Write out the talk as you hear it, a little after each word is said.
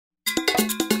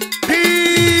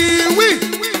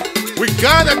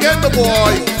Gone again, my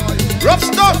boy. Rough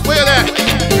stuff, where you there?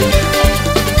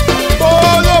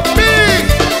 Bolo B,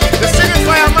 the singing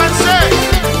fireman say,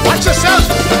 watch yourself.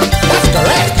 That's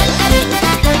correct.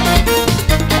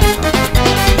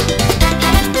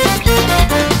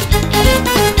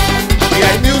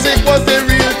 VI music was the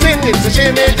real thing. It's a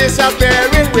shame it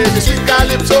disappearing with the sweet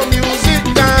calypso music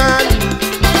gone.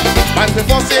 Bands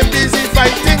before say busy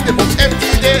fighting, the books empty,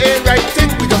 they ain't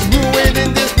writing. We just ruin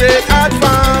in this great art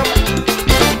farm.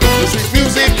 The sweet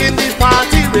music in the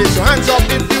party, raise your hands up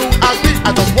if you agree.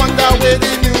 I just wonder where the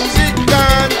music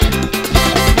gone.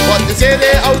 But they say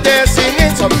they out there singing,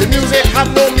 some the music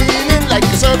have no meaning, like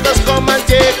the circus come and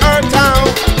take our town.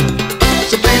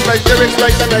 So please write lyrics,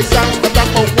 write and write songs. The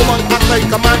black out woman act like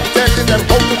a man, telling them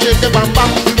how to shake the bam bam.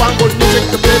 We want good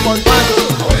music to play on band.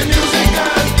 How the music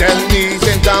gone? Tell me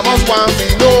St. Thomas want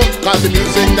me know, cause the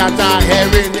music that I'm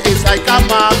hearing is like a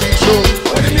party show.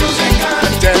 How the music gone?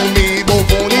 Tell me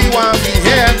Bofoni want me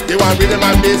here. They want rhythm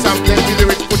and bass and plenty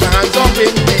lyrics. Put your hands up in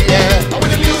the air. How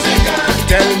the music gone?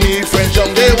 Tell me French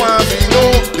young they want me know.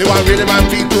 They want rhythm and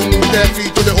beat to move their feet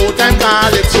to the old time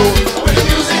calypso. How the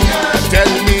music gone?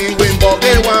 Tell me Winbog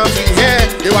they want me here.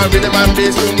 They want rhythm and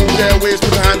bass to move their waist.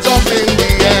 Put your hands up in the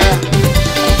air.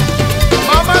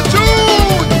 Mama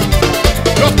June,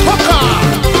 your cooker.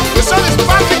 The sun is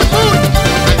back in the mood,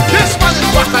 and this one is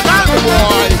back on the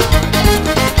boy.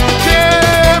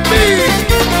 KB.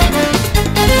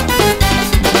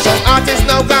 Some artists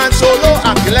now gone solo,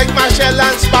 acting like Marshall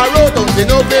and Sparrow. Don't they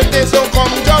know great days don't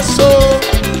come just so?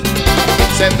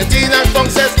 17 and funk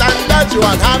says standards, you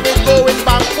all have it going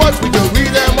backwards. We can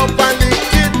read them up and lick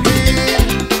it clean.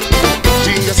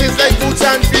 Geniuses like Boots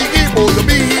and Figgy, Bolo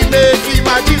B, he make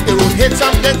magic. They wrote hits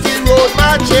and plenty road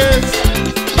marches.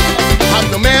 Have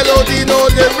no melody, no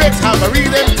lyrics, have a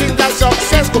rhythm thing that's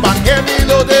success. Go back, hear me,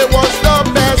 low, they was the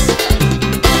best.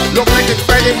 Look like it's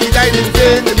Friday, he died in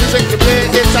vain. The music they play,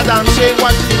 it's a damn shame.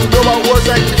 What do you know about words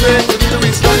like the brain? The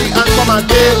lyrics study and come and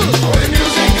play. How the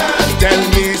music gone? Tell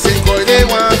me, sing boy, they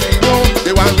want me know.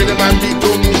 They want rhythm and beat to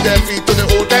move their feet to the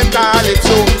old time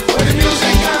calypso. How the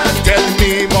music gone? Tell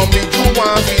me, mommy, you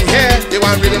want me here. They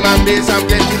want rhythm and bass and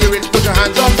plenty lyrics. Put your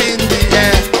hands up in the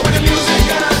air. How the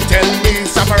music gone? Tell me,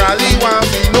 Safarali want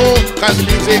me know, cause the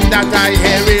music that I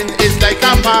hearing is like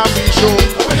a party show.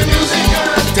 How the music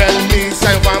gone? Tell me,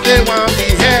 Sam they want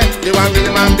me here. They want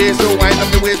rhythm and bass, so wind up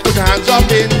the waist, put your hands up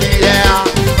in the air.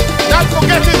 Not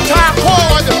forgetting Taco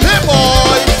and the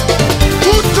Playboys.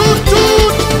 Toot toot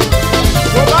toot.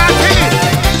 Go back in.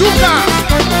 Duka.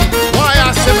 Why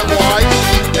I say my boys?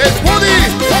 It's Woody.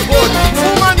 What good? Fu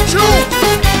Manchu.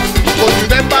 But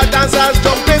remember dancers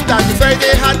jumping that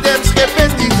Friday had them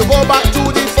skipping. Need to go back to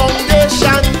the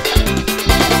foundation.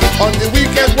 On the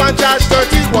weekend one charge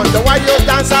 30. Wonder why your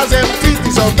dancers empty.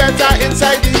 These are better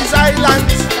inside these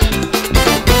islands.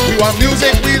 We want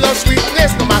music, we love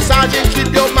sweetness. No massaging,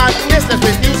 keep your madness. Let's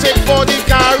make music for the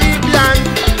Caribbean.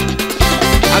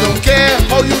 I don't care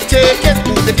how you take it.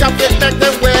 Move the captain, make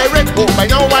them wear it. Oh, by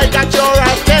now I got your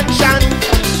attention.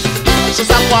 So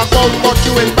stop walk out, but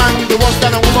you in band. The worst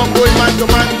than a woman going man to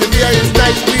man. The beer is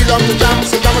nice, we love the jam.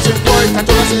 St. Thomas in Floyd,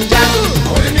 Catulas in Jan.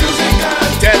 How the music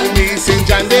gone? Tell me, St.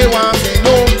 John, they want me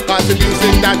know, cause the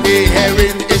music that they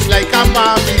hearing is like a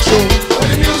party show. How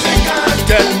the music gone?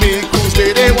 Tell me,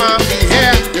 they want me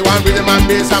here. They want rhythm and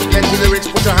bass and plenty lyrics.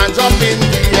 Put your hands up in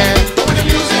the air. How the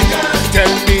music gone? Tell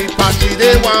me, Pasty,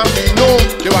 they want me know.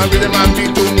 They want rhythm and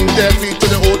beat to move their feet to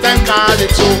the old time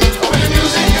calypso. How the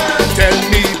music gone? Tell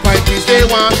me, Pipes, they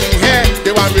want me here.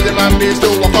 They want rhythm and bass to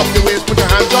walk up the waist. Put your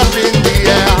hands up in the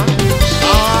air.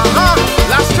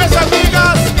 Las tres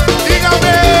amigas,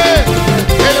 dígame.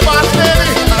 Hey, the boss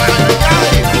lady,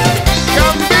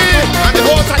 Gambi, and the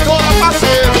whole Tatola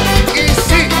Passive.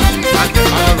 Easy.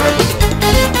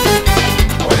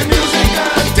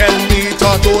 Tell me,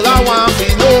 Tortola want me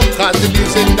know, cause the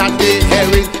music that they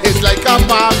hearing is like a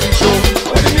party show.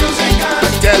 When the music gone?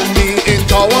 Tell me, in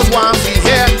Towers want me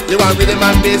here. They want rhythm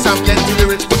and bass and plenty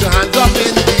lyrics. Put your hands up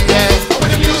in the air.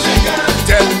 When the music gone?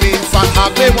 Tell me, Fat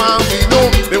Hab they want me know.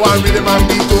 They want rhythm and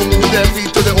beat to move their feet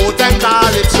to the old time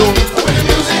calypso. When the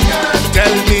music gone?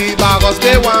 Tell me, Bargos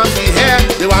they want me here.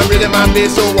 They want rhythm and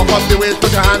bass, so walk up the waist.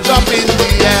 Put your hands up in the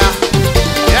air.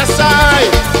 Yes,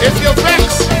 if you're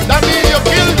vexed, that means you're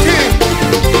guilty.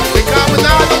 Because we're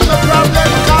not on the problem,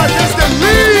 because it's the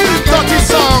real dirty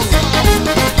song.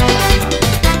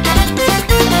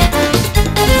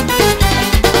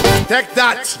 Take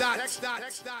that.